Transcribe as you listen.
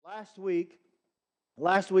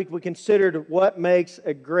Last week we considered what makes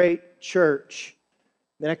a great church.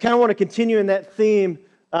 And I kind of want to continue in that theme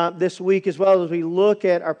this week as well as we look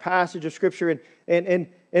at our passage of Scripture. And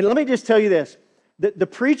let me just tell you this. The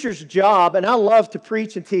preacher's job, and I love to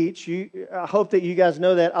preach and teach. I hope that you guys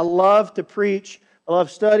know that. I love to preach. I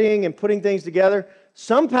love studying and putting things together.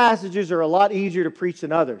 Some passages are a lot easier to preach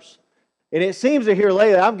than others. And it seems that here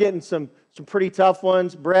lately I'm getting some pretty tough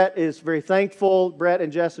ones. Brett is very thankful. Brett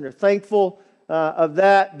and Justin are thankful of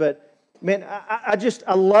that. But man,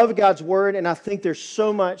 I love God's Word, and I think there's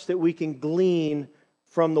so much that we can glean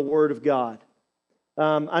from the Word of God.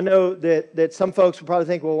 I know that some folks will probably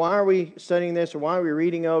think, well, why are we studying this, or why are we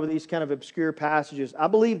reading over these kind of obscure passages? I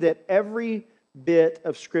believe that every bit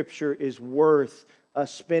of Scripture is worth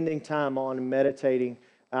spending time on and meditating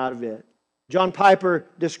out of it. John Piper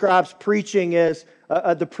describes preaching as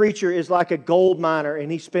the preacher is like a gold miner,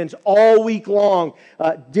 and he spends all week long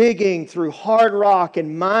digging through hard rock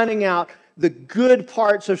and mining out the good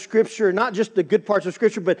parts of Scripture, not just the good parts of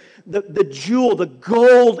Scripture, but the jewel, the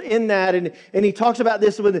gold in that. And he talks about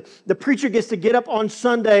this when the preacher gets to get up on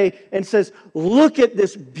Sunday and says, look at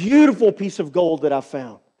this beautiful piece of gold that I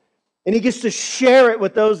found. And he gets to share it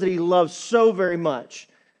with those that he loves so very much.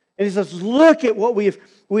 And he says, look at what we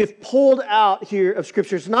have pulled out here of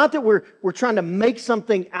Scripture. It's not that we're trying to make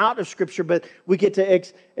something out of Scripture, but we get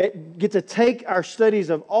to take our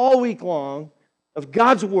studies of all week long of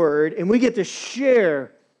God's Word, and we get to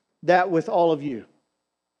share that with all of you.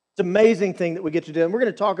 It's an amazing thing that we get to do. And we're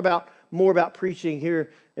going to talk more about preaching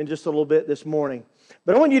here in just a little bit this morning.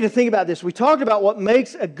 But I want you to think about this. We talked about what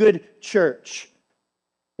makes a good church.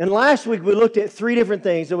 And last week we looked at three different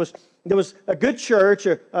things. There was a good church,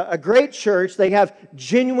 a great church. They have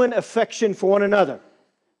genuine affection for one another.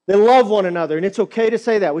 They love one another, and it's okay to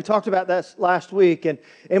say that. We talked about that last week, and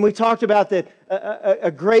we talked about that a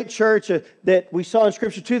great church that we saw in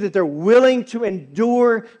Scripture too, that they're willing to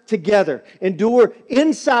endure together, endure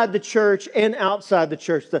inside the church and outside the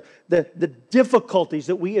church. The difficulties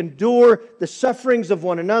that we endure, the sufferings of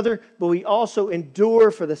one another, but we also endure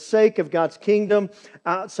for the sake of God's kingdom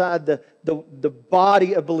outside the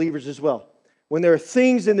body of believers as well. When there are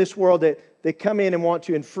things in this world that come in and want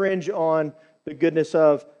to infringe on the goodness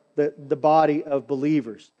of the body of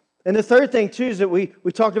believers. And the third thing too is that we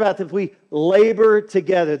talked about that we labor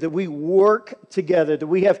together, that we work together,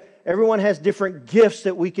 that everyone has different gifts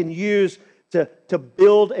that we can use to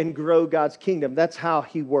build and grow God's kingdom. That's how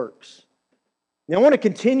He works. Now I want to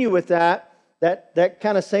continue with that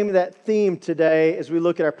kind of that theme today as we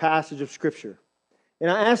look at our passage of Scripture.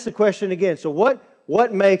 And I ask the question again, so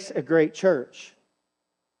what makes a great church?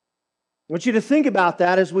 I want you to think about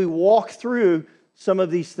that as we walk through some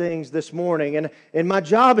of these things this morning. And my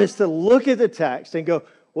job is to look at the text and go,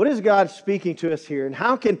 what is God speaking to us here? And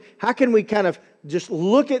how can we kind of just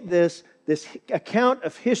look at this account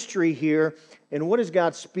of history here, and what is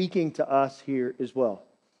God speaking to us here as well?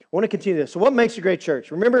 I want to continue this. So what makes a great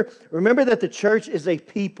church? Remember that the church is a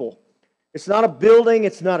people. It's not a building.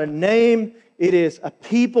 It's not a name. It is a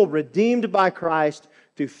people redeemed by Christ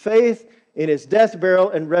through faith in His death,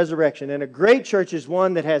 burial, and resurrection. And a great church is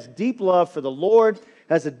one that has deep love for the Lord,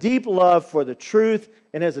 has a deep love for the truth,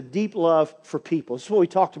 and has a deep love for people. This is what we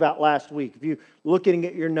talked about last week. If you're looking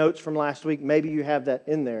at your notes from last week, maybe you have that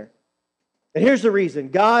in there. And here's the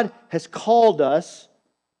reason. God has called us.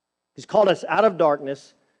 He's called us out of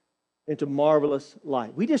darkness into marvelous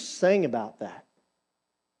light. We just sang about that.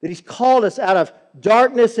 That He's called us out of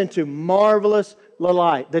darkness into marvelous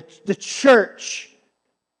light. The church.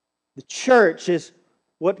 The church is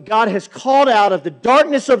what God has called out of the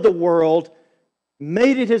darkness of the world,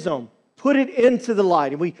 made it His own, put it into the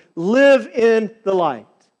light, and we live in the light.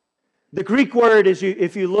 The Greek word,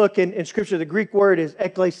 if you look in Scripture, the Greek word is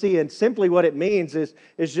ekklesia, and simply what it means is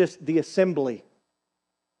just the assembly.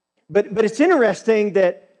 But it's interesting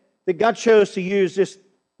that God chose to use just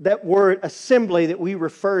that word assembly that we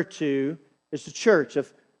refer to as the church,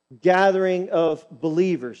 of gathering of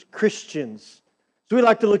believers, Christians. So we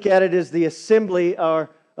like to look at it as the assembly of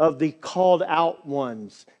the called out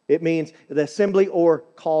ones. It means the assembly or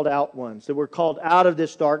called out ones. That we're called out of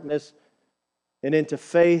this darkness and into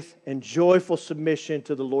faith and joyful submission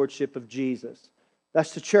to the Lordship of Jesus.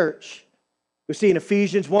 That's the church. We see in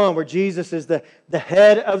Ephesians 1 where Jesus is the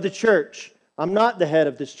head of the church. I'm not the head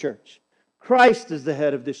of this church. Christ is the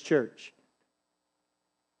head of this church.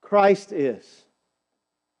 Christ is.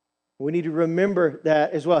 We need to remember that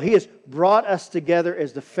as well. He has brought us together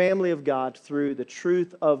as the family of God through the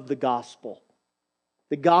truth of the gospel.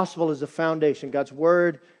 The gospel is the foundation. God's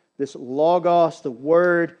Word, this Logos, the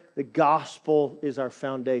Word, the gospel is our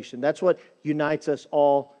foundation. That's what unites us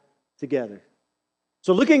all together.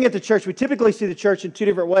 So looking at the church, we typically see the church in two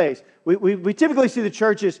different ways. We typically see the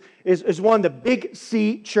church as one, the big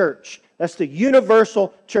C church. That's the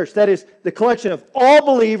universal church. That is the collection of all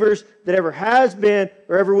believers that ever has been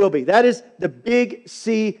or ever will be. That is the big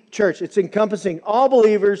C church. It's encompassing all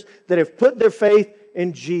believers that have put their faith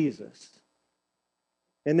in Jesus.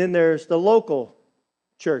 And then there's the local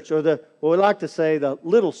church, or what we like to say, the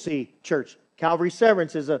little C church. Calvary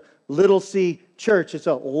Severance is a little C church. It's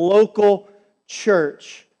a local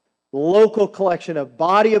church, local collection, a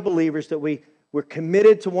body of believers that we're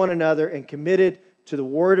committed to one another and committed to the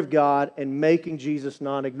Word of God and making Jesus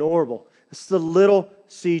non-ignorable. It's the little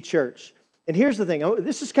C church. And here's the thing.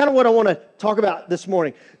 This is kind of what I want to talk about this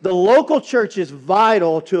morning. The local church is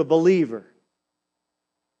vital to a believer.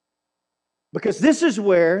 Because this is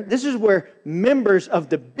where members of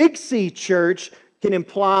the big C church we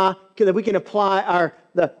can apply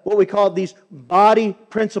what we call these body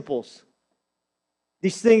principles.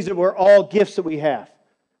 These things that were all gifts that we have.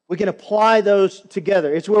 We can apply those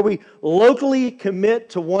together. It's where we locally commit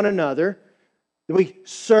to one another. We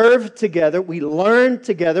serve together. We learn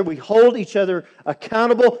together. We hold each other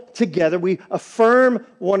accountable together. We affirm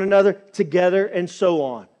one another together, and so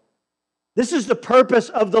on. This is the purpose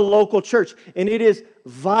of the local church, and it is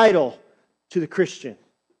vital to the Christian.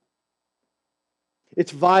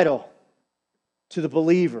 It's vital to the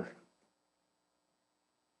believer.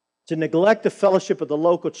 To neglect the fellowship of the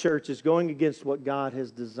local church is going against what God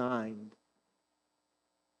has designed.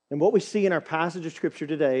 And what we see in our passage of Scripture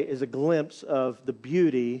today is a glimpse of the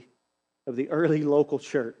beauty of the early local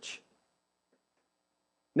church.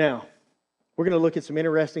 Now, we're going to look at some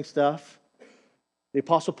interesting stuff. The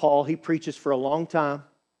Apostle Paul, he preaches for a long time,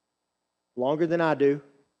 longer than I do.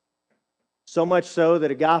 So much so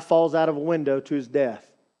that a guy falls out of a window to his death.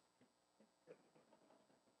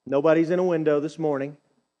 Nobody's in a window this morning.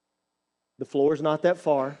 The floor's not that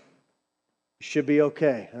far. You should be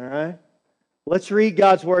okay, all right? Let's read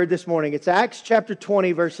God's Word this morning. It's Acts chapter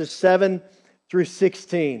 20, verses 7 through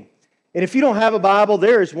 16. And if you don't have a Bible,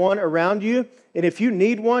 there is one around you. And if you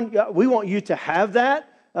need one, we want you to have that.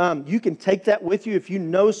 You can take that with you. If you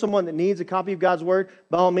know someone that needs a copy of God's Word,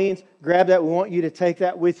 by all means, grab that. We want you to take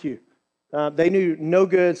that with you. They do no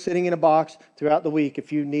good sitting in a box throughout the week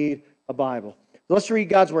if you need a Bible. Let's read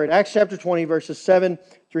God's Word. Acts chapter 20, verses 7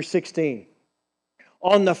 through 16.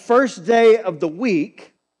 On the first day of the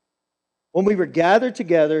week, when we were gathered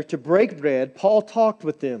together to break bread, Paul talked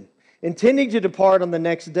with them, intending to depart on the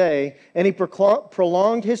next day, and he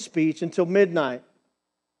prolonged his speech until midnight.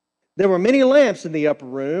 There were many lamps in the upper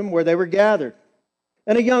room where they were gathered.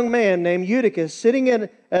 And a young man named Eutychus, sitting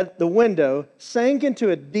at the window, sank into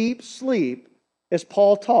a deep sleep as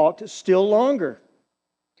Paul talked still longer.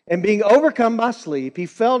 And being overcome by sleep, he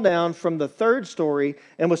fell down from the third story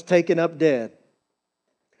and was taken up dead.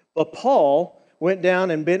 But Paul went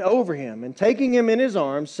down and bent over him, and taking him in his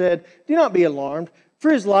arms, said, "Do not be alarmed,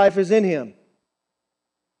 for his life is in him."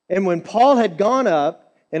 And when Paul had gone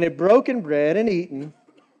up and had broken bread and eaten,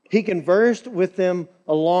 he conversed with them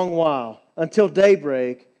a long while, until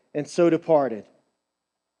daybreak, and so departed.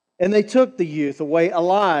 And they took the youth away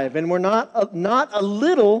alive, and were not a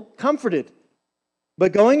little comforted.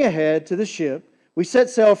 But going ahead to the ship, we set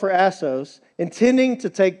sail for Assos, intending to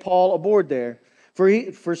take Paul aboard there.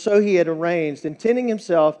 For so he had arranged, intending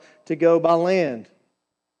himself to go by land.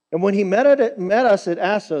 And when he met us at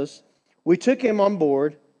Assos, we took him on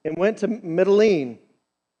board and went to Mytilene.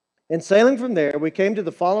 And sailing from there, we came to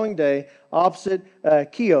the following day opposite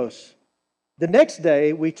Chios. The next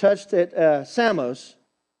day, we touched at Samos,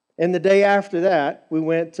 and the day after that, we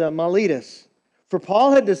went to Miletus. For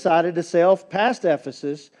Paul had decided to sail past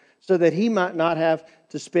Ephesus so that he might not have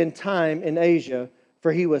to spend time in Asia,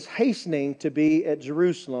 for he was hastening to be at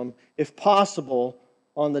Jerusalem, if possible,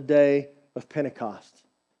 on the day of Pentecost.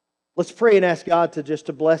 Let's pray and ask God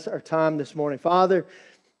to bless our time this morning. Father,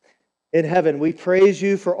 in heaven, we praise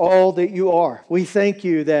you for all that you are. We thank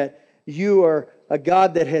you that you are a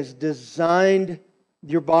God that has designed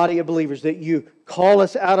your body of believers, that you call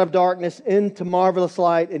us out of darkness into marvelous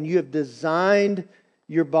light, and you have designed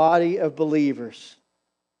your body of believers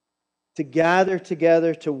to gather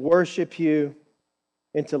together to worship you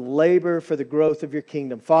and to labor for the growth of your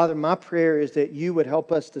kingdom. Father, my prayer is that you would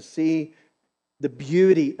help us to see the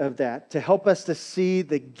beauty of that, to help us to see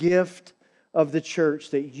the gift of the church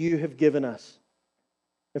that you have given us.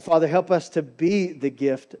 And Father, help us to be the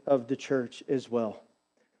gift of the church as well.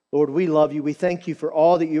 Lord, we love you. We thank you for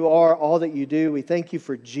all that you are, all that you do. We thank you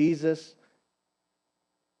for Jesus.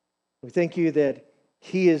 We thank you that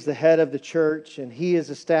he is the head of the church and he has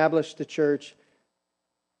established the church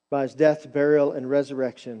by his death, burial, and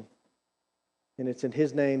resurrection. And it's in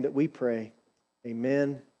His name that we pray.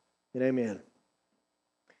 Amen and amen.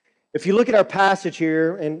 If you look at our passage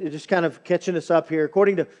here, and just kind of catching us up here,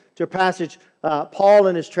 according to our passage, Paul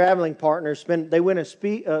and his traveling partners spent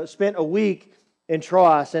a week in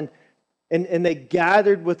Troas, and they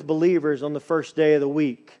gathered with believers on the first day of the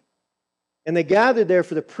week. And they gathered there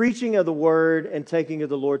for the preaching of the word and taking of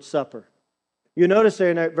the Lord's Supper. You notice there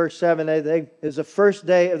in verse 7, it was the first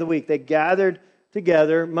day of the week. They gathered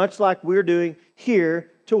together, much like we're doing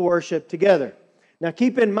here, to worship together. Now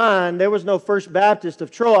keep in mind, there was no First Baptist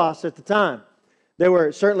of Troas at the time. There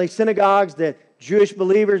were certainly synagogues that Jewish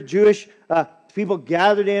believers, Jewish people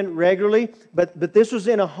gathered in regularly, but this was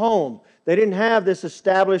in a home. They didn't have this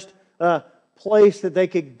established place that they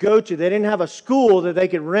could go to. They didn't have a school that they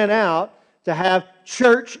could rent out to have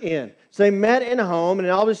church in. So they met in a home, and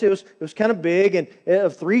obviously it was kind of big, and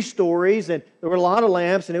of 3 stories, and there were a lot of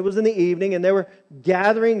lamps, and it was in the evening, and they were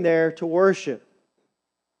gathering there to worship.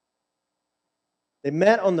 They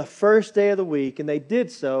met on the first day of the week, and they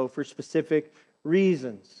did so for specific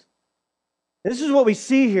reasons. This is what we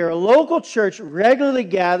see here. A local church regularly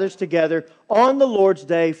gathers together on the Lord's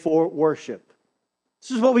Day for worship.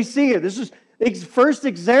 This is what we see here. This is the first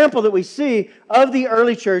example that we see of the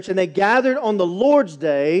early church, and they gathered on the Lord's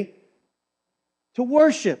Day to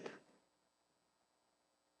worship.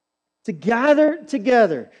 To gather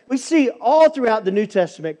together. We see all throughout the New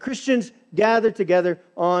Testament, Christians gather together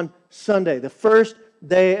on Sunday, the first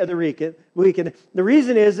day of the week. And the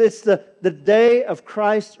reason is it's the day of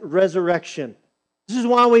Christ's resurrection. This is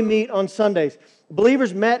why we meet on Sundays.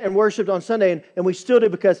 Believers met and worshiped on Sunday, and we still do,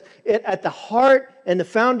 because at the heart and the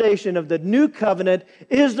foundation of the new covenant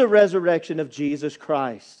is the resurrection of Jesus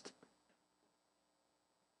Christ.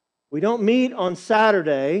 We don't meet on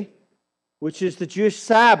Saturday, which is the Jewish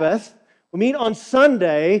Sabbath. We meet on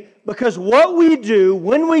Sunday because what we do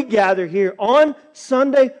when we gather here on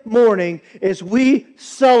Sunday morning is we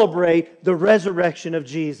celebrate the resurrection of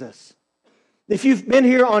Jesus. If you've been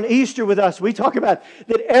here on Easter with us, we talk about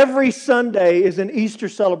that every Sunday is an Easter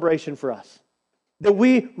celebration for us. That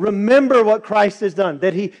we remember what Christ has done.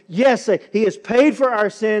 That He has paid for our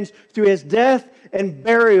sins through His death and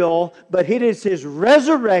burial, but it is His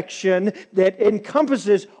resurrection that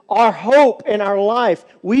encompasses our hope in our life.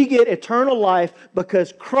 We get eternal life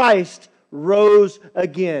because Christ rose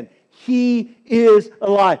again. He is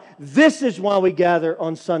alive. This is why we gather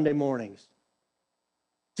on Sunday mornings.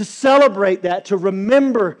 To celebrate that, to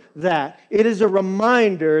remember that. It is a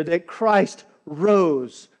reminder that Christ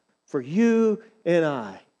rose for you and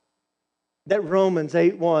I. That Romans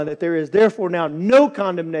 8:1, that there is therefore now no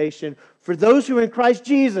condemnation for those who are in Christ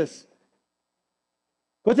Jesus.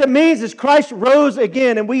 What that means is Christ rose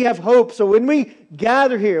again and we have hope. So when we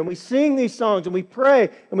gather here and we sing these songs and we pray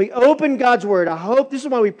and we open God's Word, I hope this is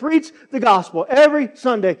why we preach the gospel every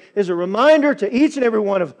Sunday, is a reminder to each and every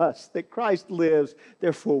one of us that Christ lives,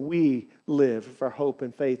 therefore we live if our hope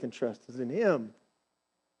and faith and trust is in Him.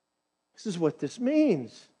 This is what this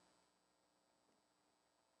means.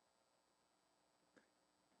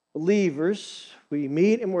 Believers, we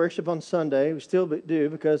meet and worship on Sunday. We still do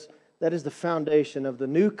because that is the foundation of the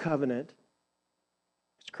new covenant.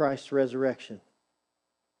 It's Christ's resurrection.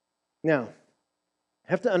 Now,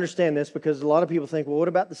 I have to understand this because a lot of people think, well, what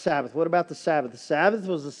about the Sabbath? What about the Sabbath? The Sabbath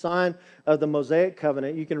was the sign of the Mosaic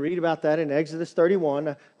covenant. You can read about that in Exodus 31.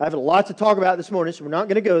 I have a lot to talk about this morning, so we're not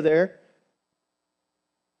going to go there.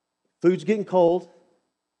 Food's getting cold.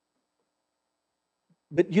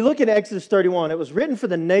 But you look at Exodus 31, it was written for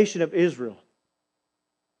the nation of Israel.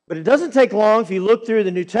 But it doesn't take long if you look through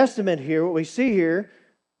the New Testament here, what we see here,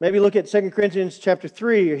 maybe look at 2 Corinthians chapter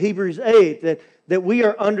 3 or Hebrews 8, that we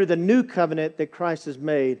are under the new covenant that Christ has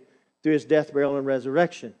made through His death, burial, and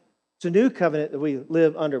resurrection. It's a new covenant that we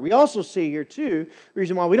live under. We also see here too, the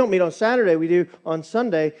reason why we don't meet on Saturday, we do on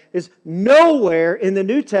Sunday, is nowhere in the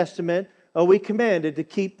New Testament are we commanded to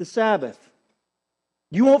keep the Sabbath.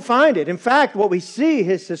 You won't find it. In fact, what we see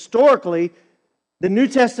is historically, the New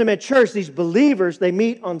Testament church, these believers, they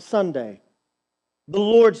meet on Sunday, the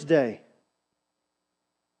Lord's Day.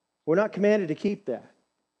 We're not commanded to keep that.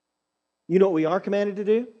 You know what we are commanded to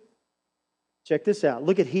do? Check this out.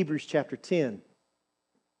 Look at Hebrews chapter 10,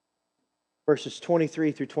 verses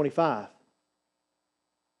 23 through 25.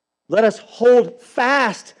 Let us hold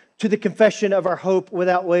fast to the confession of our hope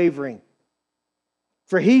without wavering.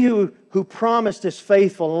 For He who promised is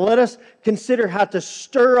faithful. And let us consider how to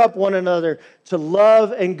stir up one another to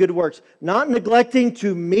love and good works, not neglecting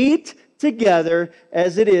to meet together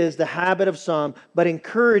as it is the habit of some, but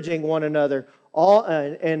encouraging one another, all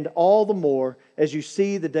the more as you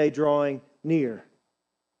see the day drawing near.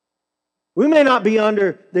 We may not be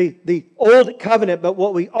under the old covenant, but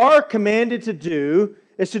what we are commanded to do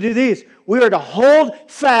is to do these. We are to hold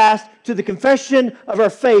fast to the confession of our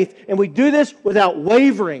faith, and we do this without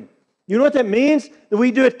wavering. You know what that means? That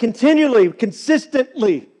we do it continually,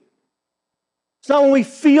 consistently. It's not when we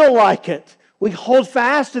feel like it. We hold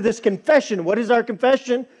fast to this confession. What is our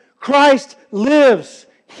confession? Christ lives.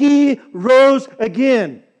 He rose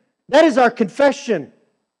again. That is our confession.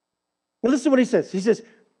 Now listen to what he says. He says,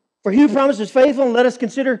 for he who promises faithful, and let us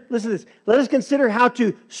consider, listen to this, let us consider how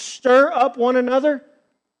to stir up one another.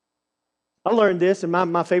 I learned this, and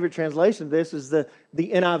my favorite translation of this is the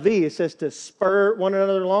NIV. It says to spur one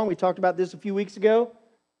another along. We talked about this a few weeks ago.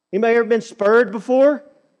 Anybody ever been spurred before?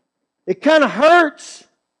 It kind of hurts,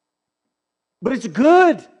 but it's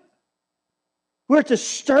good. We're to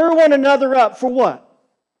stir one another up for what?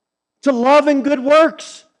 To love and good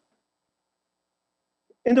works.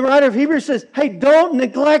 And the writer of Hebrews says, hey, don't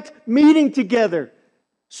neglect meeting together.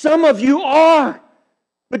 Some of you are,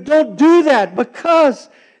 but don't do that, because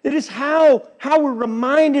it is how we're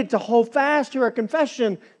reminded to hold fast to our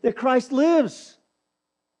confession that Christ lives.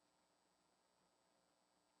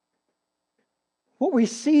 What we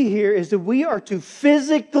see here is that we are to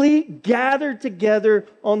physically gather together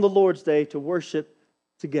on the Lord's Day to worship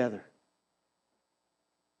together.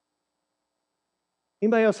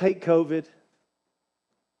 Anybody else hate COVID?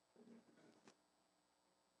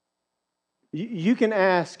 You can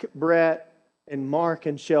ask Brett and Mark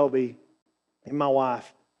and Shelby and my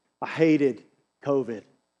wife. I hated COVID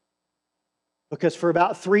because for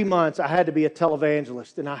about 3 months I had to be a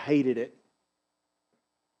televangelist, and I hated it.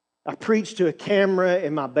 I preached to a camera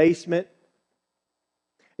in my basement.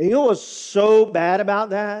 And you know what was so bad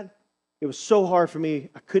about that? It was so hard for me.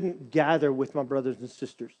 I couldn't gather with my brothers and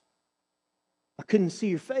sisters. I couldn't see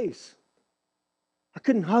your face. I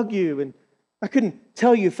couldn't hug you, and I couldn't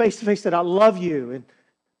tell you face to face that I love you, and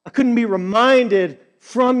I couldn't be reminded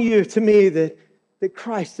from you to me that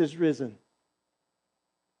Christ is risen.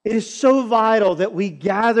 It is so vital that we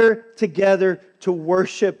gather together to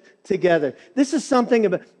worship together. There's just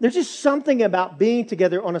something about being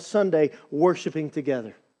together on a Sunday, worshiping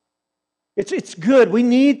together. It's good. We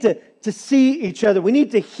need to see each other. We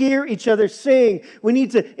need to hear each other sing. We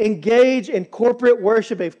need to engage in corporate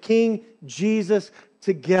worship of King Jesus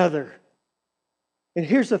together. And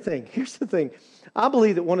here's the thing. I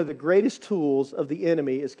believe that one of the greatest tools of the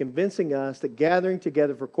enemy is convincing us that gathering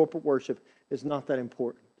together for corporate worship is not that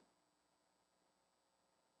important.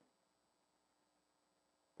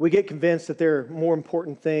 We get convinced that there are more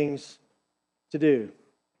important things to do.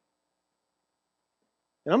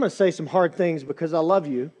 And I'm going to say some hard things because I love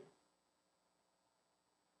you.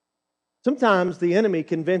 Sometimes the enemy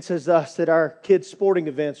convinces us that our kids' sporting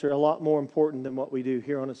events are a lot more important than what we do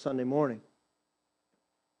here on a Sunday morning.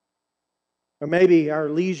 Or maybe our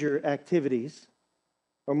leisure activities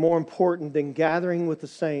are more important than gathering with the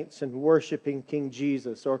saints and worshiping King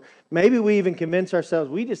Jesus. Or maybe we even convince ourselves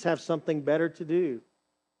we just have something better to do.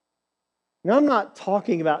 Now, I'm not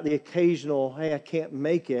talking about the occasional, hey, I can't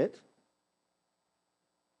make it.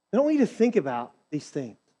 I don't want you to think about these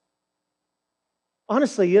things.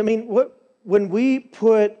 Honestly, I mean, when we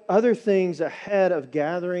put other things ahead of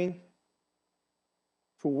gathering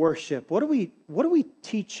for worship, what are we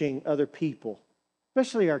teaching other people,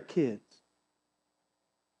 especially our kids?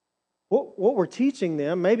 What we're teaching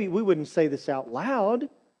them, maybe we wouldn't say this out loud,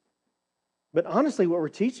 but honestly, what we're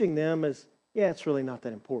teaching them is, yeah, it's really not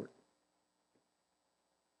that important.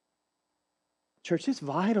 Church, it's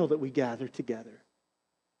vital that we gather together.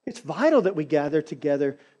 It's vital that we gather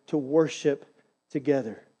together to worship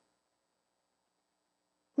together.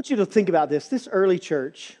 I want you to think about this. This early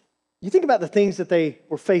church, you think about the things that they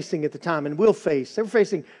were facing at the time and will face. They were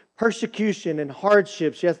facing persecution and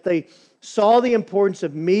hardships, yet they saw the importance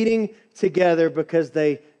of meeting together because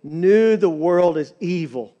they knew the world is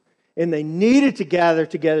evil. And they needed to gather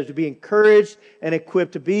together to be encouraged and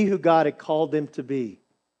equipped to be who God had called them to be.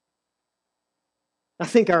 I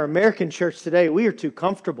think our American church today, we are too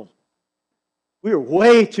comfortable. We are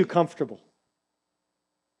way too comfortable.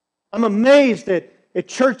 I'm amazed at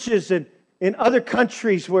churches in other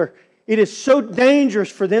countries where it is so dangerous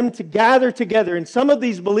for them to gather together. And some of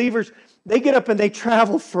these believers, they get up and they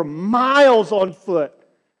travel for miles on foot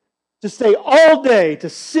to stay all day, to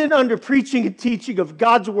sit under preaching and teaching of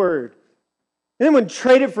God's Word. And they wouldn't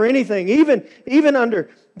trade it for anything, even under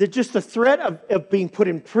just the threat of being put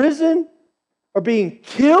in prison or being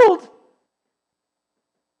killed,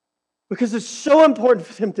 because it's so important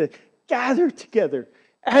for them to gather together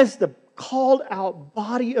as the called out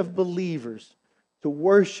body of believers to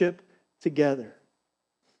worship together.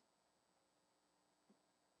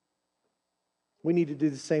 We need to do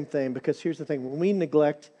the same thing, because here's the thing. When we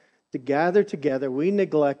neglect to gather together, we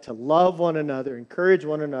neglect to love one another, encourage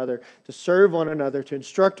one another, to serve one another, to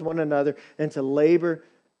instruct one another, and to labor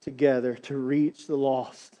together to reach the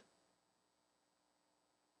lost.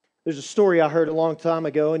 There's a story I heard a long time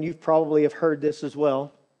ago, and you probably have heard this as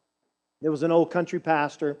well. There was an old country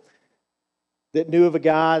pastor that knew of a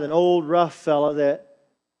guy, an old rough fella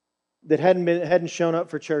that hadn't shown up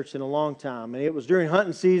for church in a long time. And it was during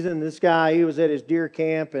hunting season. This guy, he was at his deer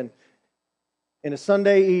camp, and in a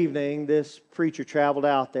Sunday evening, this preacher traveled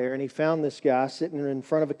out there, and he found this guy sitting in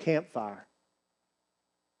front of a campfire.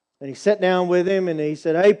 And he sat down with him, and he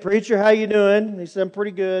said, "Hey, preacher, how you doing?" And he said, "I'm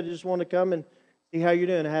pretty good. I just want to come and see how you're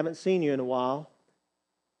doing. I haven't seen you in a while."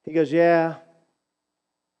 He goes, "Yeah."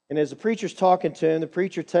 And as the preacher's talking to him, the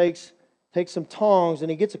preacher takes some tongs, and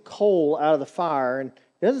he gets a coal out of the fire, and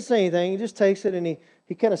he doesn't say anything. He just takes it, and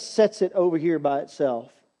he kind of sets it over here by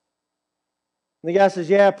itself. And the guy says,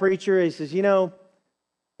 "Yeah, preacher." He says,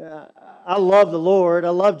 I love the Lord. I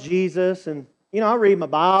love Jesus. And, I read my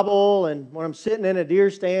Bible. And when I'm sitting in a deer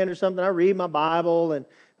stand or something, I read my Bible and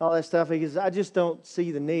all that stuff." He goes, "I just don't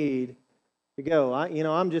see the need to go.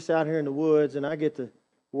 I'm just out here in the woods, and I get to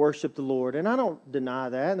worship the Lord." And I don't deny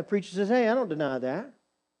that. And the preacher says, "Hey, I don't deny that."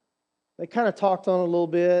 They kind of talked on a little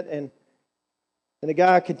bit, and the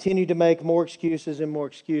guy continued to make more excuses and more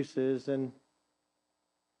excuses. And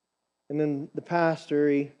then the pastor,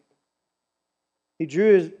 he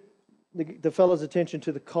drew the fellow's attention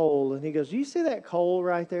to the coal, and he goes, "Do you see that coal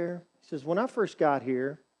right there?" He says, "When I first got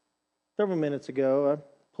here, several minutes ago, I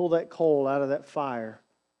pulled that coal out of that fire.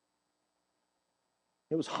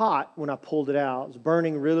 It was hot when I pulled it out. It was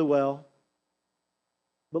burning really well.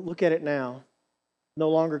 But look at it now. No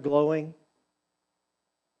longer glowing.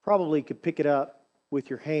 Probably could pick it up with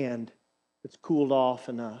your hand. It's cooled off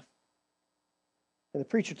enough." And the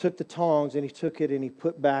preacher took the tongs, and he took it and he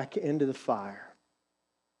put back into the fire.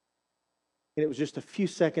 And it was just a few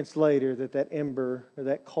seconds later that ember or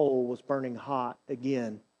that coal was burning hot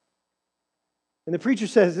again. And the preacher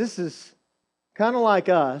says this is kind of like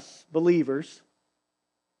us, believers.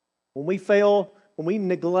 When we fail, when we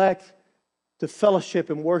neglect to fellowship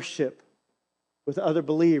and worship with other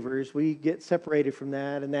believers, we get separated from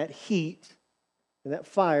that, and that heat and that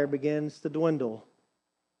fire begins to dwindle.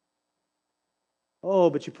 Oh,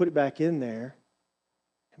 but you put it back in there,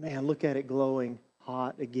 and man, look at it glowing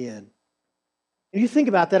hot again. And you think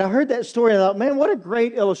about that. I heard that story and I thought, man, what a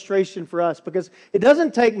great illustration for us, because it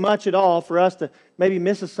doesn't take much at all for us to maybe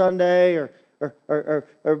miss a Sunday or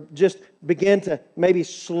just begin to maybe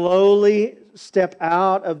slowly step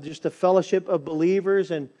out of just a fellowship of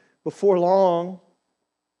believers, and before long,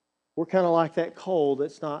 we're kind of like that coal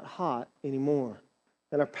that's not hot anymore.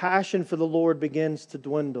 And our passion for the Lord begins to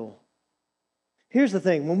dwindle. Here's the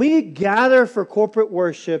thing. When we gather for corporate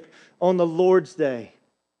worship on the Lord's Day,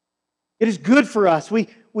 it is good for us.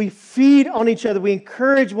 We feed on each other. We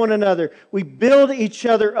encourage one another. We build each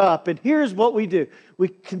other up. And here's what we do. We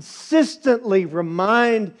consistently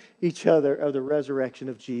remind each other of the resurrection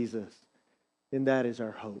of Jesus. And that is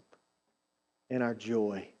our hope and our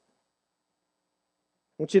joy.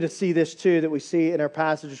 I want you to see this too, that we see in our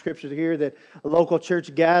passage of Scripture here, that a local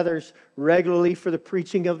church gathers regularly for the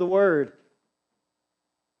preaching of the Word.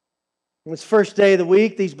 On this first day of the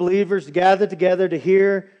week, these believers gathered together to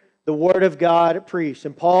hear the Word of God preached.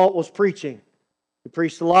 And Paul was preaching. He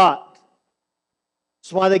preached a lot.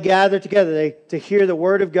 That's why they gathered together, to hear the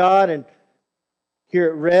Word of God and hear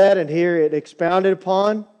it read and hear it expounded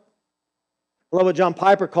upon. I love what John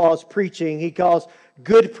Piper calls preaching. He calls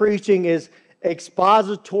good preaching is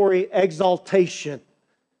expository exaltation.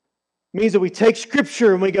 It means that we take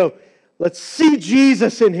Scripture and we go, let's see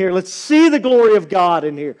Jesus in here. Let's see the glory of God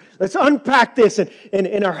in here. Let's unpack this.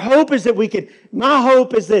 And our hope is that my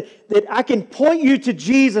hope is that I can point you to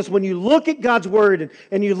Jesus when you look at God's Word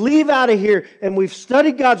and you leave out of here and we've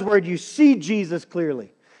studied God's Word, you see Jesus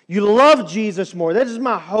clearly. You love Jesus more. That is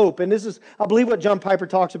my hope. And this is, I believe, what John Piper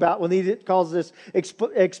talks about when he calls this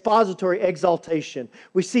expository exaltation.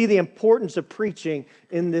 We see the importance of preaching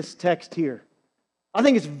in this text here. I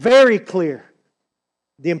think it's very clear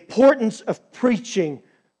the importance of preaching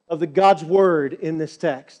of the God's Word in this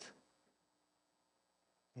text.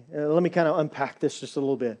 Let me kind of unpack this just a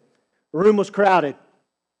little bit. The room was crowded.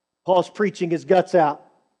 Paul's preaching his guts out.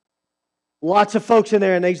 Lots of folks in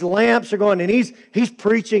there, and these lamps are going, and he's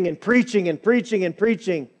preaching and preaching and preaching and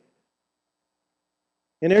preaching.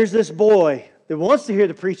 And there's this boy that wants to hear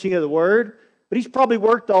the preaching of the Word, but he's probably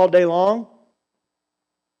worked all day long.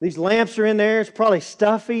 These lamps are in there. It's probably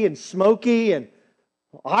stuffy and smoky, and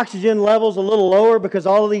oxygen levels a little lower because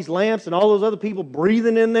all of these lamps and all those other people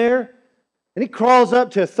breathing in there. And he crawls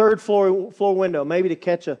up to a third floor window, maybe to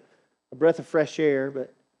catch a breath of fresh air,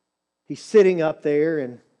 but he's sitting up there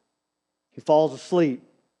and he falls asleep.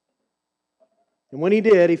 And when he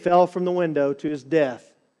did, he fell from the window to his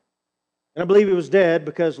death. And I believe he was dead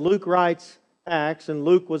because Luke writes Acts, and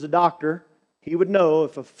Luke was a doctor. He would know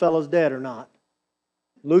if a fellow's dead or not.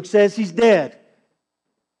 Luke says he's dead.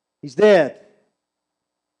 He's dead.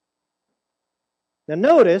 Now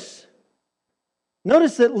notice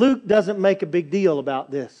that Luke doesn't make a big deal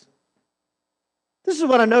about this. This is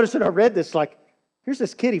what I noticed when I read this. Like, here's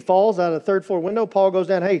this kid, he falls out of the third floor window. Paul goes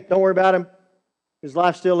down, hey, don't worry about him. His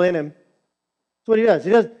life's still in him. That's what he does.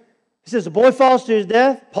 He says the boy falls to his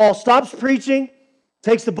death. Paul stops preaching,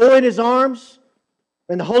 takes the boy in his arms,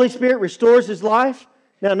 and the Holy Spirit restores his life.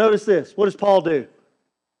 Now notice this. What does Paul do?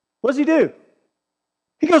 What does he do?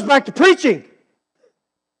 He goes back to preaching.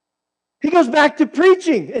 He goes back to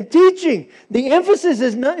preaching and teaching. The emphasis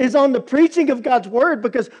is on the preaching of God's Word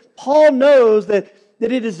because Paul knows that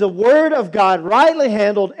it is the Word of God rightly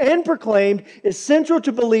handled and proclaimed is central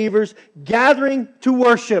to believers gathering to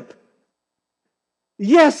worship.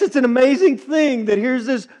 Yes, it's an amazing thing that here's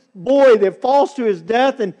this boy that falls to his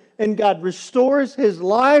death and God restores his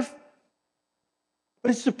life.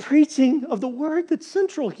 But it's the preaching of the Word that's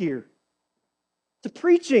central here. The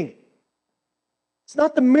preaching. It's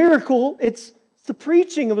not the miracle, it's the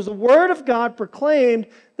preaching. It was the Word of God proclaimed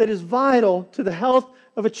that is vital to the health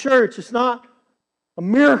of a church. It's not a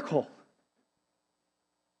miracle.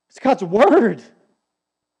 It's God's Word.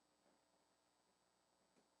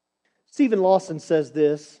 Stephen Lawson says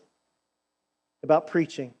this about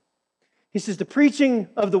preaching. He says, the preaching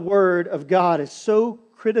of the Word of God is so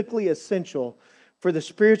critically essential for the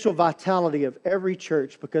spiritual vitality of every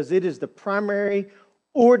church because it is the primary,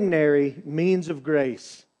 ordinary means of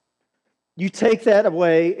grace. You take that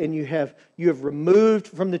away and you have removed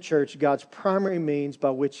from the church God's primary means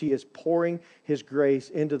by which He is pouring His grace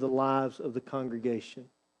into the lives of the congregation.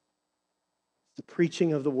 The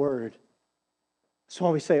preaching of the Word. That's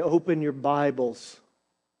why we say, open your Bibles.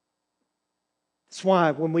 That's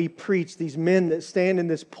why when we preach, these men that stand in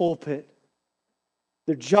this pulpit,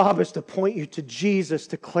 their job is to point you to Jesus,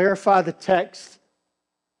 to clarify the text.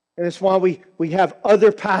 And it's why we have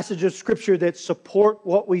other passages of Scripture that support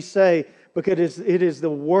what we say, because it is the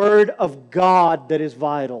Word of God that is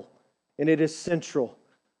vital, and it is central.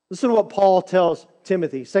 Listen to what Paul tells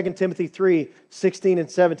Timothy, 2 Timothy 3, 16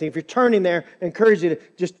 and 17. If you're turning there, I encourage you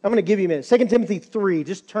to I'm going to give you a minute. 2 Timothy 3,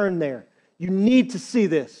 just turn there. You need to see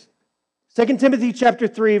this. 2 Timothy chapter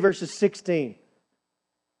 3, verses 16.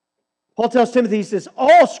 Paul tells Timothy, he says,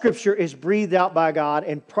 all Scripture is breathed out by God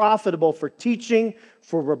and profitable for teaching,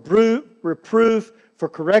 for reproof, for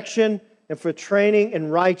correction, and for training in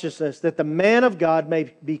righteousness, that the man of God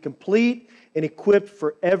may be complete and equipped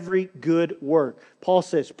for every good work. Paul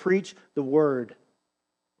says, preach the Word.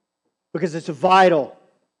 Because it's vital.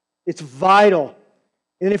 It's vital.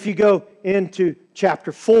 And if you go into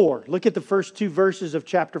chapter 4, look at the first two verses of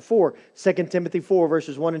chapter 4, 2 Timothy 4,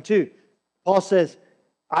 verses 1 and 2. Paul says,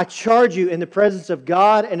 I charge you in the presence of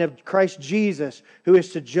God and of Christ Jesus, who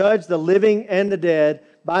is to judge the living and the dead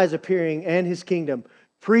by His appearing and His kingdom.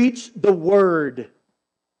 Preach the Word.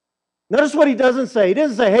 Notice what he doesn't say. He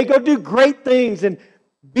doesn't say, hey, go do great things and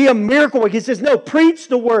be a miracle. He says, no, preach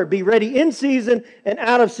the Word. Be ready in season and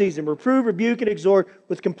out of season. Reprove, rebuke, and exhort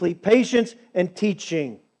with complete patience and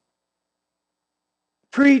teaching.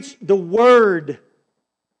 Preach the Word.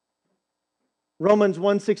 Romans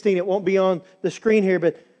 1:16, it won't be on the screen here,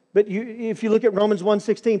 but if you look at Romans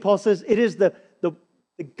 1:16, Paul says it is the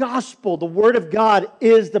gospel, the Word of God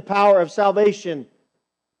is the power of salvation.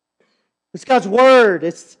 It's God's Word.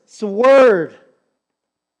 It's the Word.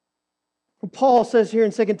 Paul says here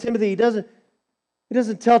in 2 Timothy, he doesn't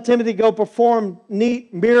tell Timothy to go perform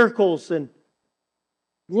neat miracles and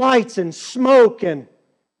lights and smoke and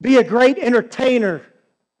be a great entertainer.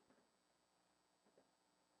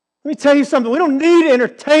 Let me tell you something. We don't need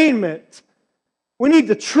entertainment. We need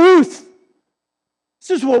the truth.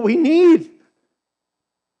 This is what we need.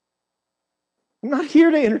 I'm not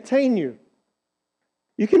here to entertain you.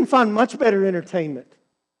 You can find much better entertainment.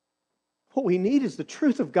 What we need is the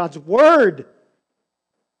truth of God's Word.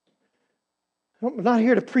 I'm not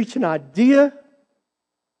here to preach an idea.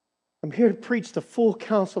 I'm here to preach the full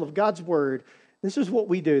counsel of God's Word. This is what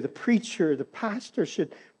we do. The preacher, the pastor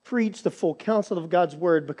should preach the full counsel of God's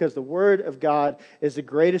Word because the Word of God is the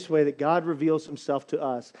greatest way that God reveals Himself to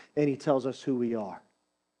us and He tells us who we are.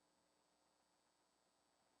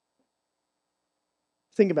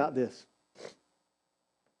 Think about this.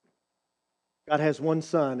 God has one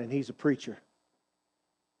Son and He's a preacher.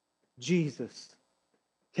 Jesus.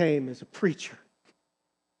 came as a preacher.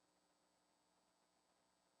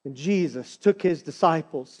 And Jesus took His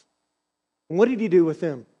disciples. And what did He do with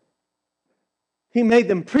them? He made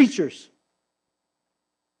them preachers.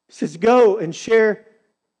 He says, go and share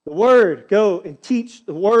the Word. Go and teach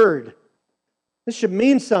the Word. This should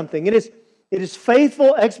mean something. It is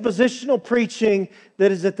faithful expositional preaching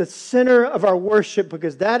that is at the center of our worship,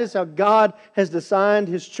 because that is how God has designed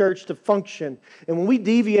His church to function. And when we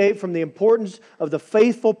deviate from the importance of the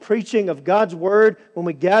faithful preaching of God's Word, when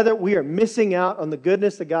we gather, we are missing out on the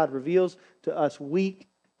goodness that God reveals to us week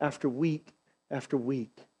after week after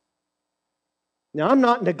week. Now, I'm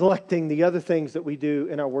not neglecting the other things that we do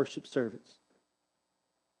in our worship service.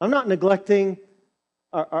 I'm not neglecting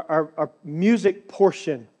our music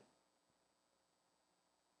portion.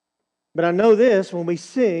 But I know this, when we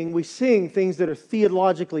sing things that are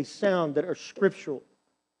theologically sound, that are scriptural.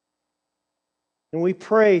 And we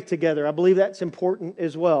pray together. I believe that's important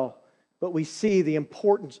as well. But we see the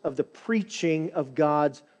importance of the preaching of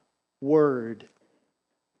God's Word.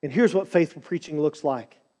 And here's what faithful preaching looks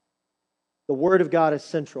like. The Word of God is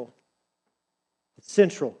central. It's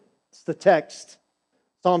central. It's the text.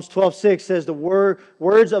 Psalms 12:6 says, the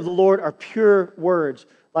words of the Lord are pure words,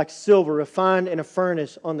 like silver refined in a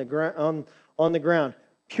furnace on the ground,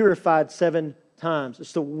 purified 7 times.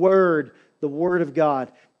 It's the Word of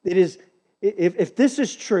God. It is, if this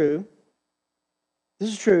is true,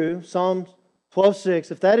 Psalms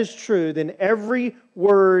 12:6, if that is true, then every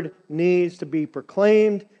word needs to be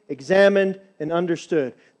proclaimed, examined, and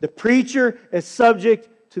understood. The preacher is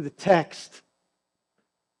subject to the text,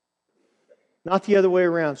 not the other way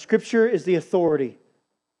around. Scripture is the authority,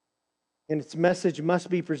 and its message must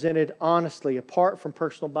be presented honestly, apart from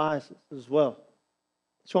personal biases as well.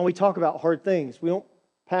 That's why we talk about hard things. We don't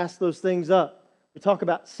pass those things up. We talk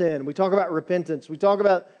about sin. We talk about repentance. We talk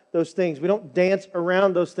about those things. We don't dance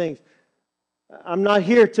around those things. I'm not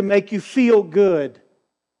here to make you feel good.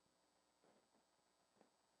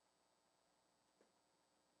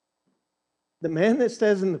 The man that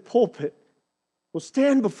stands in the pulpit will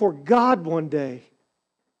stand before God one day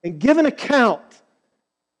and give an account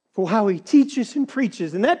for how he teaches and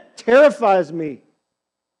preaches. And that terrifies me.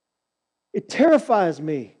 It terrifies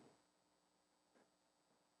me.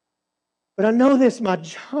 But I know this, our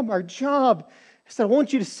job is that I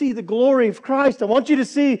want you to see the glory of Christ. I want you to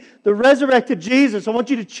see the resurrected Jesus. I want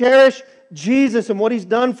you to cherish Jesus and what He's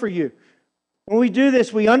done for you. When we do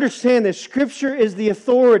this, we understand that Scripture is the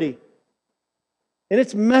authority. And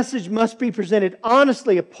its message must be presented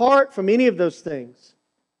honestly, apart from any of those things.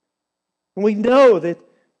 And we know that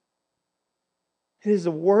it is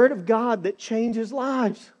the Word of God that changes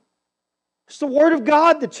lives. It's the Word of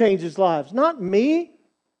God that changes lives, not me.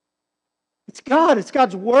 It's God. It's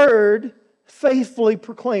God's Word faithfully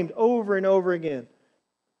proclaimed over and over again.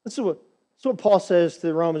 This is what Paul says to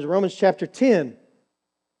the Romans. Romans chapter 10.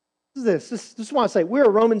 This is why I say we're a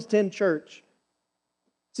Romans 10 church.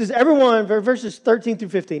 It says, everyone, verses 13 through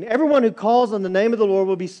 15, everyone who calls on the name of the Lord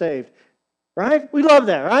will be saved. Right? We love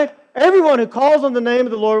that, right? Everyone who calls on the name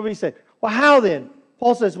of the Lord will be saved. Well, how then?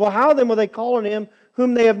 Paul says, well, how then will they call on Him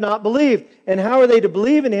whom they have not believed? And how are they to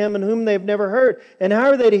believe in Him in whom they have never heard? And how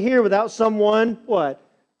are they to hear without someone, what?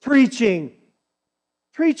 Preaching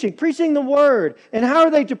the Word. And how are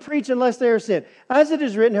they to preach unless they are sent? As it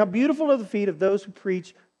is written, how beautiful are the feet of those who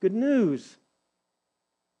preach good news.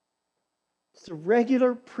 It's a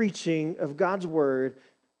regular preaching of God's Word.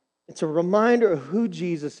 It's a reminder of who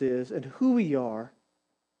Jesus is and who we are.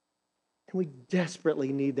 And we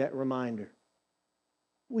desperately need that reminder.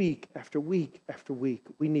 Week after week after week,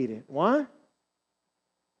 we need it. Why?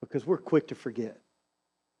 Because we're quick to forget.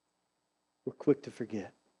 We're quick to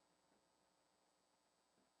forget.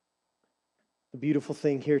 The beautiful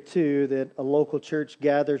thing here, too, that a local church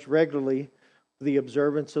gathers regularly for the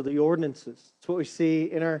observance of the ordinances. That's what we see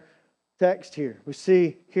in our text here. We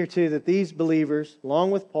see here, too, that these believers,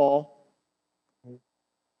 along with Paul,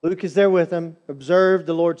 Luke is there with them, observed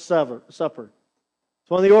the Lord's Supper. It's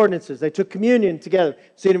one of the ordinances. They took communion together.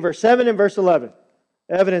 See it in verse 7 and verse 11.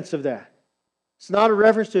 Evidence of that. It's not a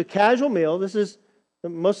reference to a casual meal. This is,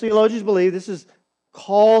 most theologians believe, this is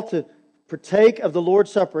call to partake of the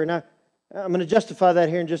Lord's Supper. And I'm going to justify that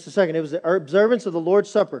here in just a second. It was the observance of the Lord's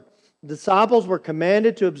Supper. The disciples were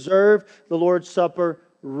commanded to observe the Lord's Supper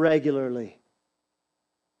regularly.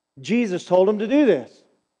 Jesus told them to do this.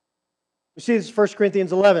 We see this in 1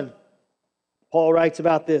 Corinthians 11. Paul writes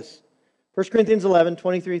about this. 1 Corinthians 11,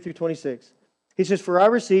 23 through 26. He says, for I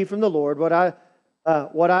received from the Lord what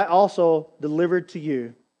I also delivered to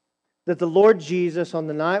you, that the Lord Jesus, on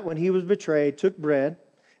the night when He was betrayed, took bread,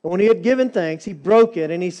 and when He had given thanks, He broke it,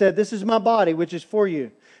 and He said, this is my body, which is for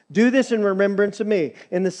you. Do this in remembrance of me.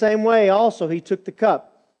 In the same way also he took the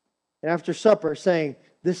cup, and after supper, saying,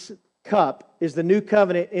 this cup is the new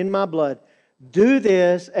covenant in my blood. Do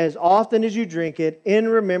this as often as you drink it in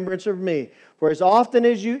remembrance of me. For as often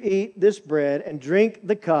as you eat this bread and drink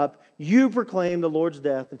the cup, you proclaim the Lord's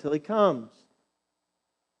death until He comes.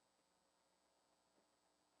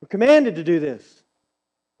 We're commanded to do this.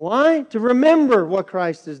 Why? To remember what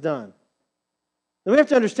Christ has done. And we have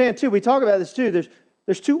to understand too, we talk about this too,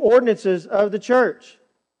 there's two ordinances of the church.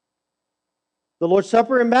 The Lord's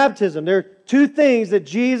Supper and baptism. There are two things that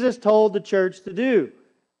Jesus told the church to do.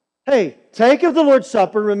 Hey, take of the Lord's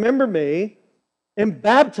Supper, remember me, and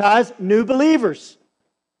baptize new believers.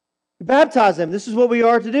 Baptize them. This is what we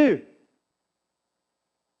are to do.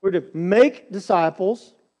 We're to make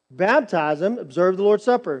disciples, baptize them, observe the Lord's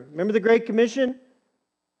Supper. Remember the Great Commission?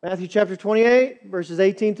 Matthew chapter 28, verses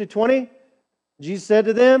 18 through 20. Jesus said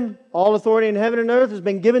to them, all authority in heaven and earth has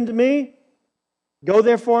been given to me. Go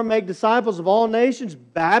therefore and make disciples of all nations,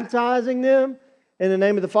 baptizing them in the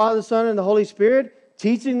name of the Father, the Son, and the Holy Spirit,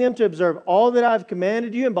 teaching them to observe all that I have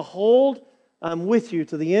commanded you, and behold, I'm with you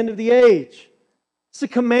to the end of the age. It's a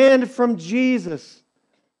command from Jesus.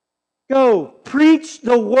 Go, preach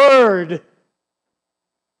the Word.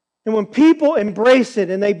 And when people embrace it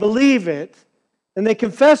and they believe it, and they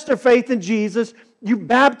confess their faith in Jesus, you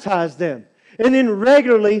baptize them. And then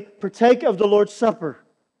regularly partake of the Lord's Supper.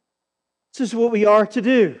 This is what we are to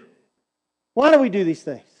do. Why do we do these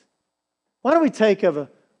things? Why do we take of a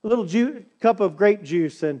little cup of grape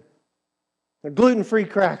juice and a gluten-free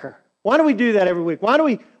cracker? Why do we do that every week? Why do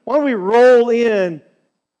we roll in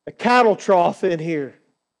a cattle trough in here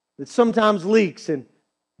that sometimes leaks and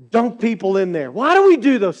dunk people in there? Why do we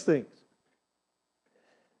do those things?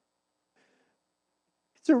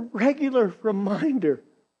 It's a regular reminder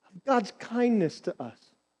of God's kindness to us.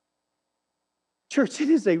 Church, it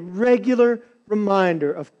is a regular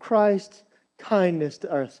reminder of Christ's kindness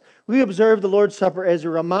to us. We observe the Lord's Supper as a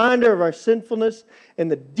reminder of our sinfulness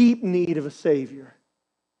and the deep need of a Savior.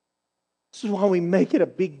 This is why we make it a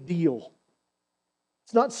big deal.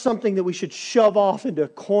 It's not something that we should shove off into a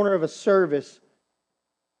corner of a service.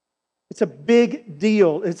 It's a big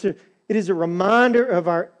deal. It is a reminder of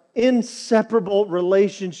our inseparable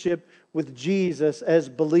relationship with Jesus as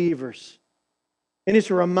believers. And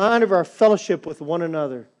it's a reminder of our fellowship with one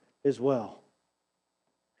another as well.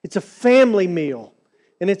 It's a family meal.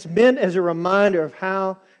 And it's meant as a reminder of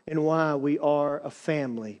how and why we are a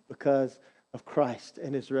family because of Christ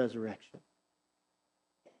and His resurrection.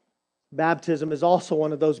 Baptism is also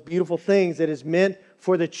one of those beautiful things that is meant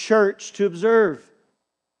for the church to observe.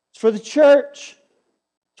 It's for the church.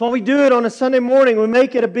 That's why we do it on a Sunday morning. We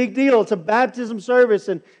make it a big deal. It's a baptism service.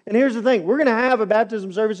 And here's the thing. We're going to have a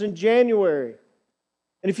baptism service in January.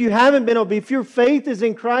 And if your faith is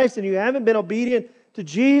in Christ and you haven't been obedient to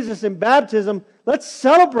Jesus in baptism, let's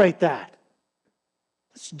celebrate that.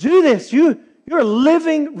 Let's do this. You're a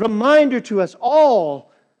living reminder to us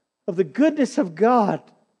all of the goodness of God,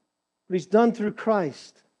 what He's done through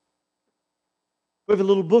Christ. We have a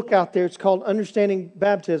little book out there. It's called Understanding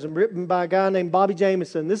Baptism, written by a guy named Bobby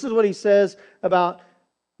Jamieson. This is what he says about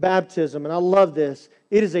baptism, and I love this.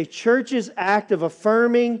 It is a church's act of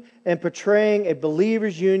affirming and portraying a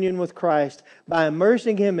believer's union with Christ by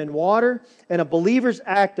immersing him in water, and a believer's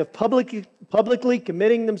act of publicly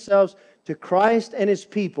committing themselves to Christ and His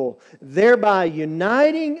people, thereby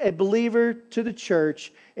uniting a believer to the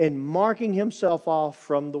church and marking himself off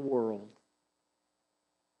from the world.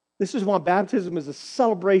 This is why baptism is a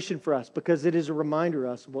celebration for us, because it is a reminder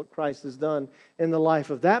to us of what Christ has done in the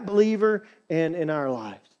life of that believer and in our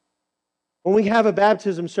lives. When we have a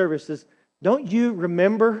baptism service, don't you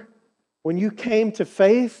remember when you came to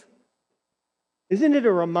faith? Isn't it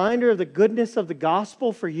a reminder of the goodness of the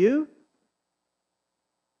gospel for you?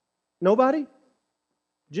 Nobody?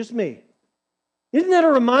 Just me. Isn't that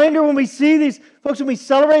a reminder when we see these folks, when we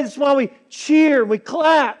celebrate? This is why we cheer, we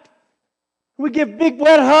clap. We give big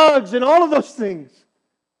wet hugs and all of those things.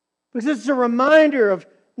 Because it's a reminder of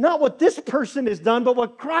not what this person has done, but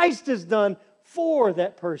what Christ has done for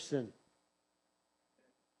that person.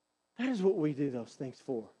 That is what we do those things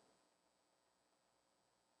for.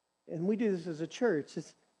 And we do this as a church.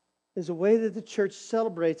 It's a way that the church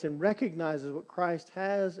celebrates and recognizes what Christ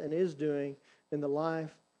has and is doing in the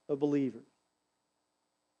life of believers.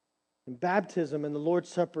 And baptism and the Lord's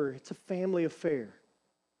Supper, it's a family affair.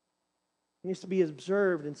 It needs to be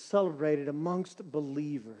observed and celebrated amongst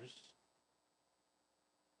believers.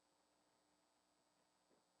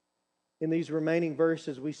 In these remaining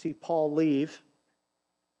verses, we see Paul leave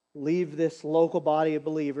this local body of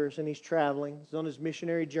believers, and he's traveling. He's on his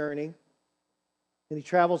missionary journey. and he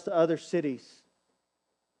travels to other cities.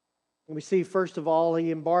 And we see, first of all, he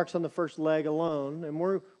embarks on the first leg alone. And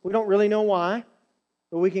we don't really know why,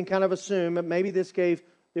 but we can kind of assume that maybe this gave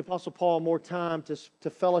the Apostle Paul more time to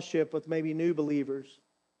fellowship with maybe new believers.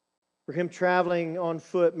 For him traveling on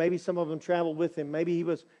foot, maybe some of them traveled with him. Maybe he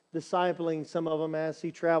was discipling some of them as he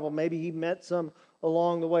traveled. Maybe he met some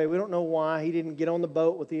along the way. We don't know why he didn't get on the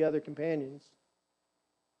boat with the other companions.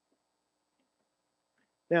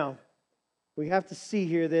 Now, we have to see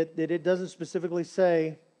here that it doesn't specifically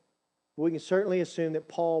say, but we can certainly assume that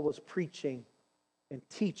Paul was preaching and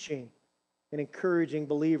teaching and encouraging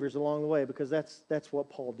believers along the way, because that's what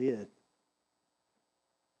Paul did.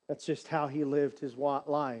 That's just how he lived his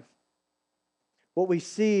life. What we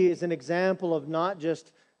see is an example of not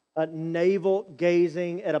just a navel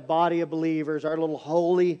gazing at a body of believers, our little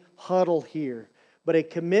holy huddle here, but a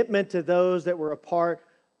commitment to those that were a part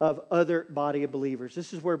of other body of believers.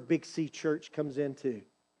 This is where Big C Church comes into.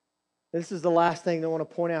 This is the last thing I want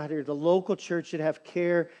to point out here. The local church should have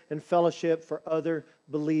care and fellowship for other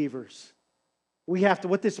believers. We have to,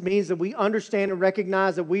 what this means is that we understand and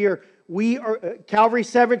recognize that we are Calvary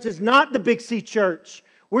Severance is not the Big C Church.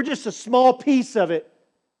 We're just a small piece of it.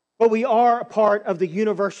 But we are a part of the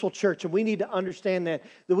universal church, and we need to understand that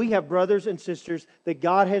we have brothers and sisters that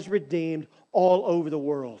God has redeemed all over the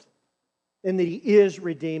world, and that He is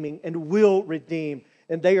redeeming and will redeem,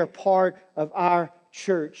 and they are part of our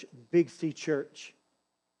church, Big C Church.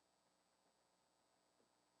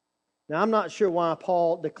 Now, I'm not sure why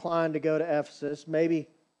Paul declined to go to Ephesus. Maybe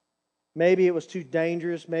it was too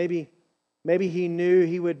dangerous. Maybe he knew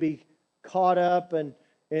he would be caught up and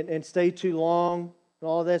stay too long and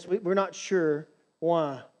all of this. We're not sure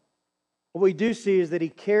why. What we do see is that he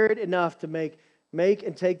cared enough to make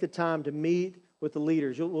and take the time to meet with the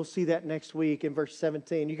leaders. We'll see that next week in verse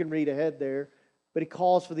 17. You can read ahead there. But he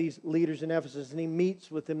calls for these leaders in Ephesus and he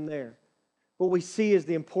meets with them there. What we see is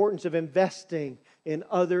the importance of investing in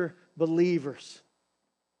other believers.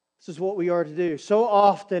 This is what we are to do. So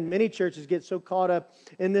often, many churches get so caught up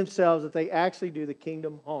in themselves that they actually do the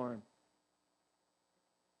kingdom harm.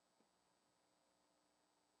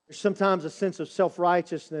 There's sometimes a sense of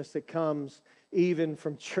self-righteousness that comes even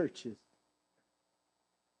from churches.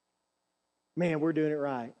 Man, we're doing it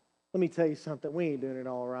right. Let me tell you something. We ain't doing it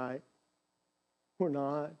all right. We're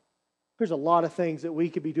not. There's a lot of things that we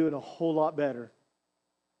could be doing a whole lot better.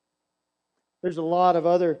 There's a lot of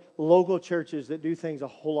other local churches that do things a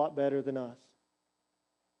whole lot better than us.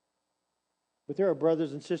 But there are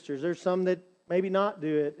brothers and sisters. There's some that maybe not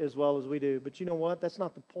do it as well as we do. But you know what? That's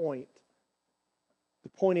not the point. The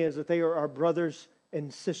point is that they are our brothers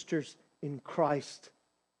and sisters in Christ.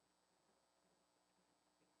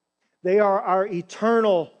 They are our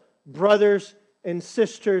eternal brothers and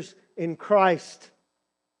sisters in Christ.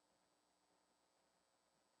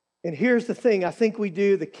 And here's the thing, I think we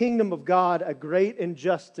do the kingdom of God a great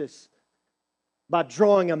injustice by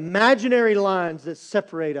drawing imaginary lines that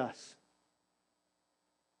separate us.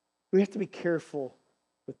 We have to be careful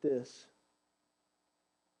with this.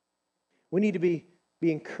 We need to be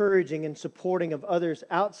encouraging and supporting of others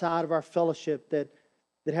outside of our fellowship that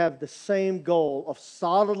have the same goal of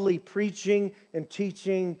solidly preaching and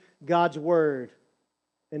teaching God's Word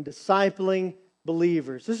and discipling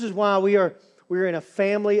believers. This is why we're in a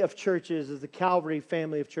family of churches, as the Calvary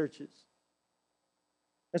family of churches.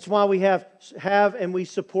 That's why we have and we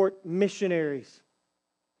support missionaries.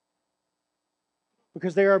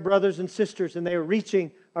 Because they are our brothers and sisters, and they are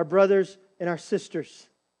reaching our brothers and our sisters.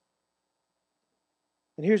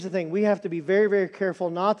 And here's the thing, we have to be very, very careful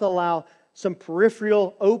not to allow some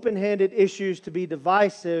peripheral, open-handed issues to be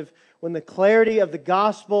divisive when the clarity of the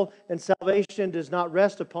gospel and salvation does not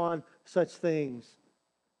rest upon such things.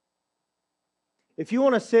 If you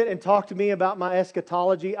want to sit and talk to me about my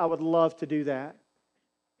eschatology, I would love to do that.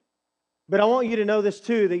 But I want you to know this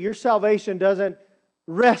too, that your salvation doesn't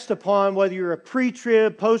rest upon whether you're a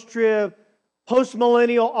pre-trib, post-trib,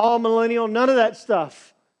 post-millennial, all-millennial, none of that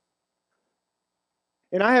stuff.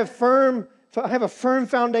 And I have a firm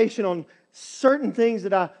foundation on certain things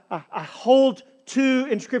that I hold to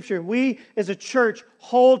in Scripture. We as a church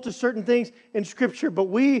hold to certain things in Scripture, but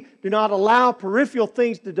we do not allow peripheral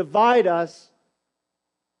things to divide us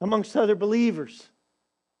amongst other believers.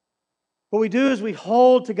 What we do is we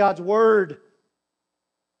hold to God's Word.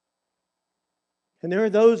 And there are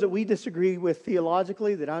those that we disagree with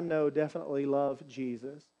theologically that I know definitely love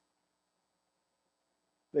Jesus.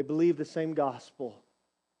 They believe the same gospel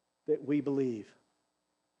that we believe.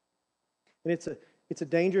 And it's a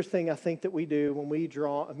dangerous thing, I think, that we do when we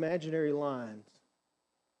draw imaginary lines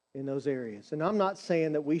in those areas. And I'm not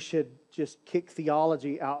saying that we should just kick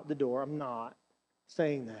theology out the door. I'm not.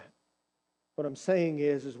 saying that. What I'm saying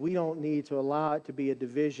is we don't need to allow it to be a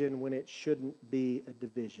division when it shouldn't be a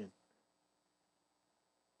division.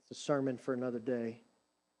 It's a sermon for another day.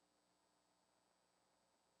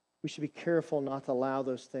 We should be careful not to allow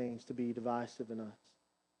those things to be divisive in us.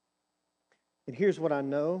 And here's what I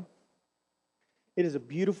know. It is a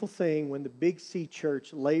beautiful thing when the Big C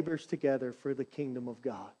Church labors together for the kingdom of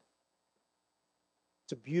God.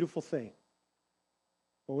 It's a beautiful thing.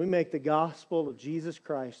 When we make the gospel of Jesus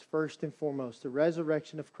Christ first and foremost, the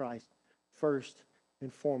resurrection of Christ first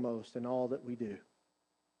and foremost in all that we do.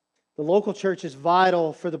 The local church is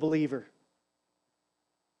vital for the believer.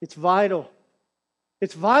 It's vital.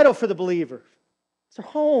 It's vital for the believer. It's our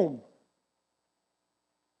home.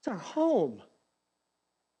 It's our home.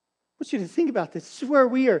 I want you to think about this. This is where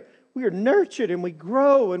we are nurtured and we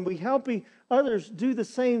grow and we help others do the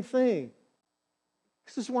same thing.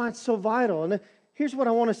 This is why it's so vital. And here's what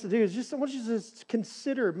I want us to do is I want you to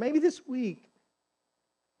consider maybe this week,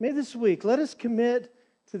 let us commit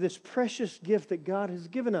to this precious gift that God has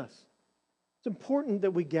given us. It's important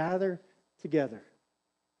that we gather together.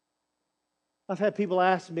 I've had people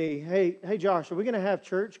ask me, hey Josh, are we going to have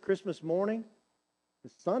church Christmas morning?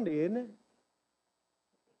 It's Sunday, isn't it?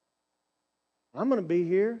 I'm going to be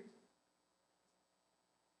here.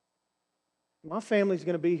 My family's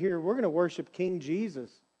going to be here. We're going to worship King Jesus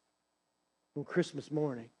on Christmas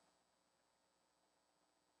morning.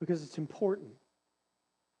 Because it's important.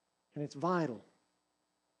 And it's vital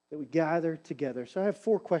that we gather together. So I have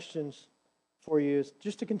 4 questions for you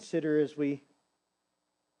just to consider as we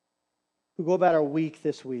go about our week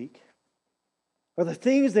this week. Are there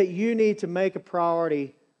things that you need to make a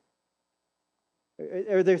priority?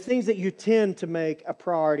 Are there things that you tend to make a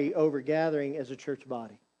priority over gathering as a church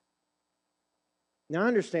body? Now, I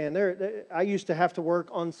understand, I used to have to work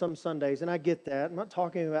on some Sundays, and I get that. I'm not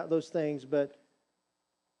talking about those things, but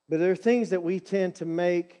there are things that we tend to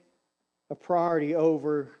make a priority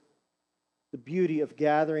over the beauty of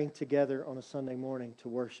gathering together on a Sunday morning to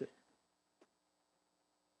worship.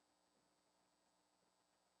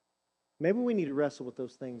 Maybe we need to wrestle with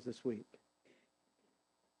those things this week.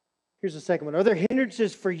 Here's the second one. Are there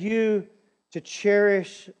hindrances for you to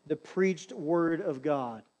cherish the preached Word of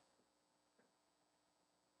God?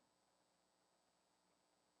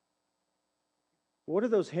 What are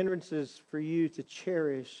those hindrances for you to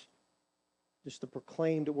cherish just the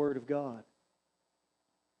proclaimed Word of God?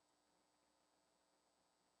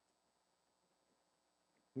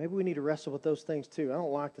 Maybe we need to wrestle with those things too. I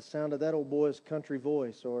don't like the sound of that old boy's country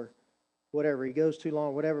voice or whatever. He goes too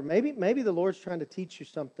long, whatever. Maybe the Lord's trying to teach you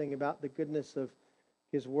something about the goodness of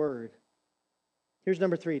His Word. Here's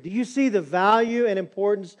number 3. Do you see the value and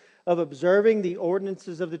importance of observing the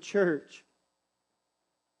ordinances of the church?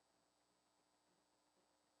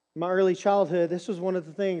 In my early childhood, this was one of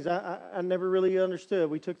the things I never really understood.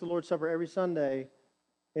 We took the Lord's Supper every Sunday,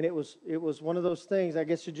 and it was one of those things. I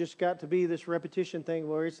guess it just got to be this repetition thing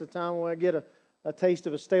where it's the time when I get a taste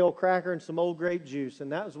of a stale cracker and some old grape juice,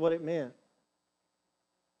 and that was what it meant.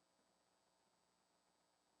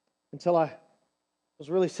 Until I was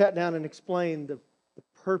really sat down and explained the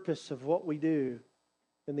purpose of what we do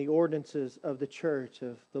and the ordinances of the church,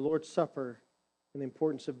 of the Lord's Supper, and the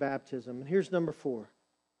importance of baptism. And here's number 4.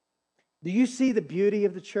 Do you see the beauty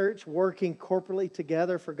of the church working corporately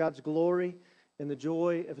together for God's glory and the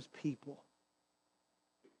joy of His people?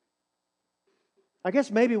 I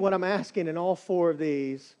guess maybe what I'm asking in all 4 of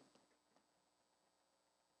these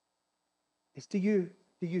is do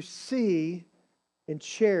you see and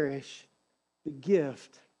cherish the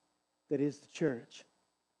gift that is the church?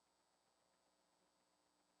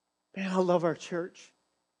 Man, I love our church.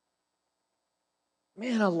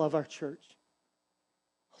 Man, I love our church.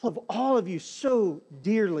 I love all of you so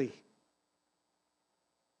dearly.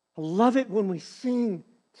 I love it when we sing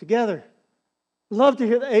together. I love to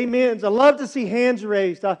hear the amens. I love to see hands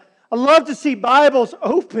raised. I love to see Bibles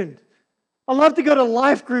opened. I love to go to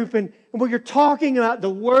life group and where you're talking about the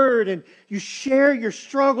Word and you share your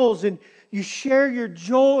struggles and you share your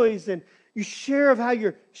joys and you share of how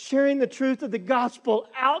you're sharing the truth of the gospel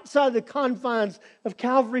outside the confines of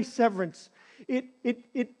Calvary Severance.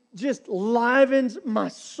 It just livens my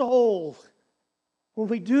soul when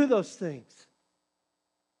we do those things.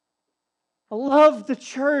 I love the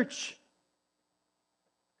church.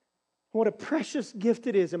 What a precious gift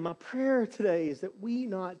it is. And my prayer today is that we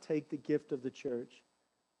not take the gift of the church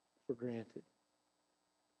for granted.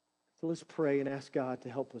 So let's pray and ask God to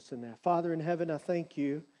help us in that. Father in heaven, I thank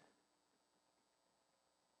you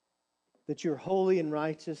that you're holy and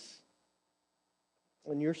righteous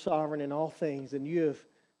and you're sovereign in all things, and you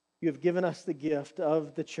have given us the gift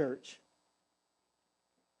of the church.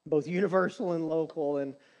 both universal and local,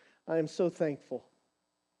 and I am so thankful.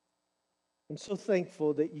 I'm so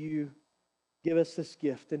thankful that you give us this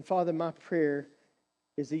gift. And Father, my prayer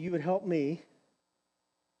is that you would help me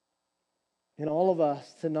and all of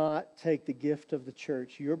us to not take the gift of the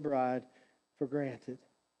church, your bride, for granted.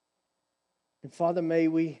 And Father, may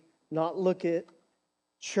we not look at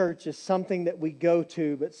church as something that we go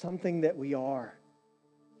to, but something that we are.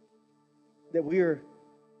 That we are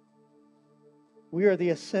the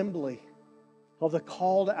assembly of the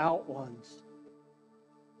called out ones.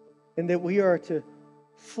 And that we are to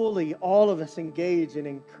fully, all of us, engage in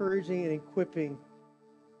encouraging and equipping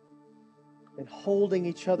and holding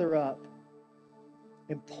each other up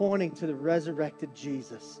and pointing to the resurrected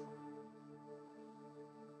Jesus.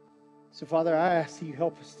 So, Father, I ask that you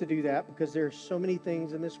help us to do that, because there are so many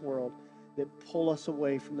things in this world that pull us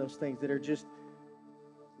away from those things, that are just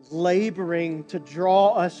laboring to draw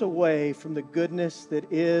us away from the goodness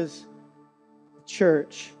that is the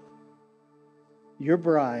church, your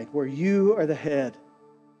bride, where you are the head.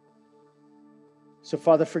 So,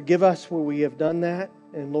 Father, forgive us where we have done that.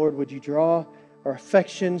 And Lord, would you draw our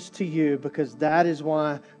affections to you, because that is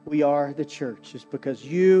why we are the church. It's because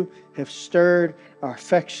you have stirred our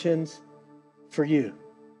affections for you.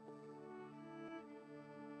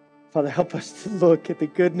 Father, help us to look at the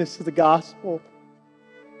goodness of the gospel.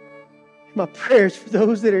 My prayers for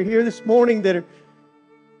those that are here this morning that are,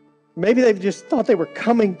 maybe they've just thought they were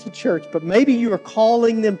coming to church, but maybe you are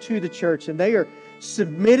calling them to the church and they are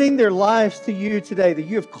submitting their lives to you today, that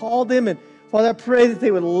you have called them. And Father, I pray that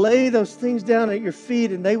they would lay those things down at your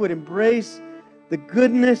feet and they would embrace the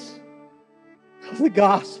goodness of the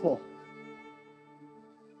gospel.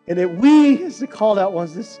 And that we, as the called out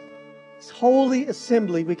ones, this holy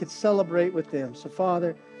assembly, we could celebrate with them. So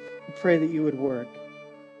Father, I pray that you would work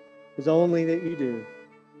as only that you do.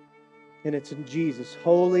 And it's in Jesus'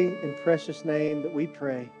 holy and precious name that we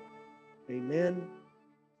pray. Amen.